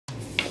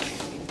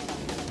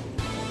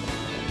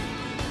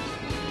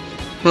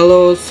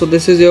Hello, so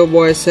this is your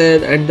boy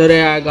Sid, and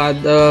today I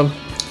got the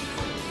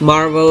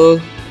Marvel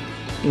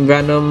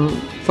Venom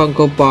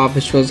Funko Pop,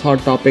 which was Hot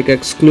Topic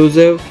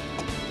exclusive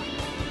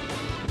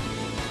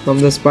from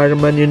the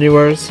Spider-Man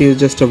universe. He is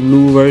just a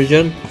blue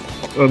version.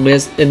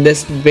 In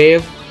this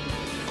wave,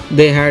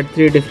 they had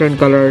three different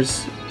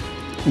colors: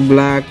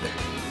 black,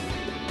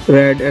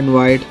 red, and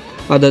white.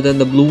 Other than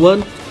the blue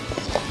one,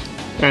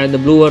 and the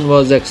blue one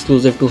was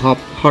exclusive to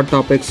Hot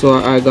Topic, so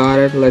I got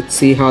it. Let's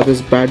see how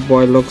this bad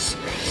boy looks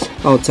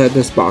outside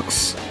this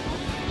box.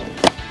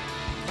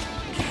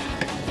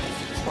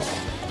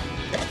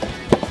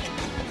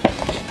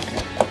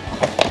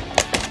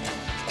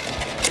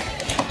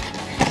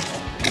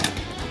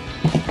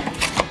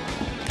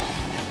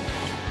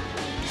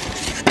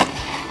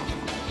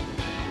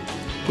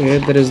 Okay,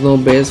 there is no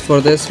base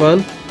for this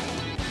one.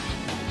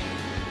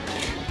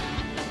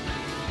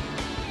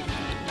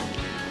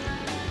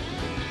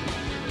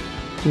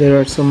 There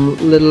are some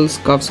little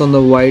scuffs on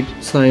the white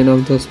sign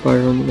of the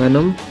Spider-Man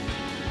Venom.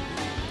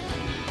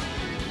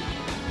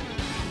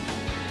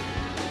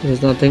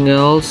 There's nothing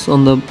else.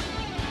 On the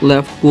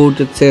left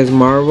boot it says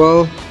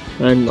Marvel,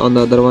 and on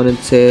the other one it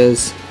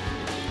says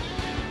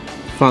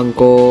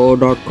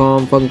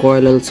Funko.com,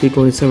 Funko LLC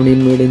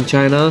 2017, made in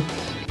China.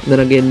 Then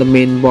again, the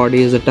main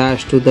body is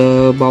attached to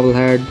the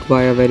bobblehead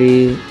by a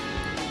very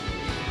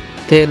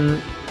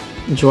thin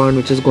joint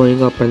which is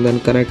going up and then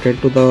connected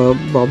to the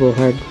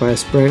bobblehead by a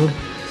spring.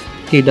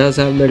 He does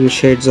have little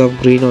shades of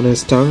green on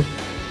his tongue,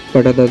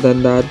 but other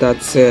than that,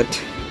 that's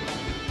it.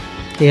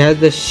 He has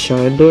this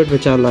shine to it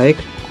which I like.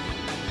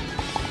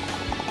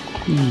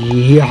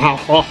 Yeah,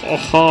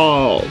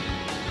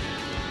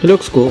 he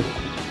looks cool,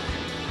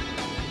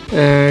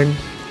 and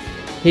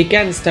he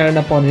can stand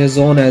up on his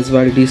own as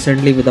well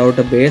decently without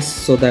a base,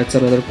 so that's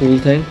another cool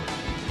thing.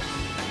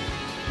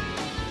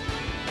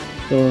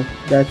 So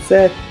that's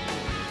it.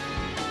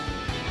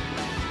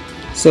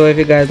 So if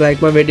you guys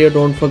like my video,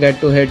 don't forget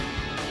to hit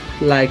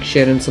like,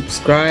 share and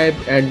subscribe,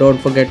 and don't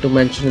forget to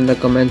mention in the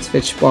comments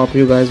which pop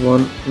you guys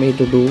want me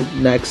to do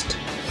next.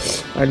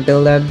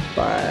 Until then,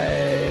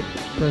 bye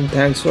and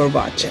thanks for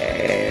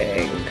watching.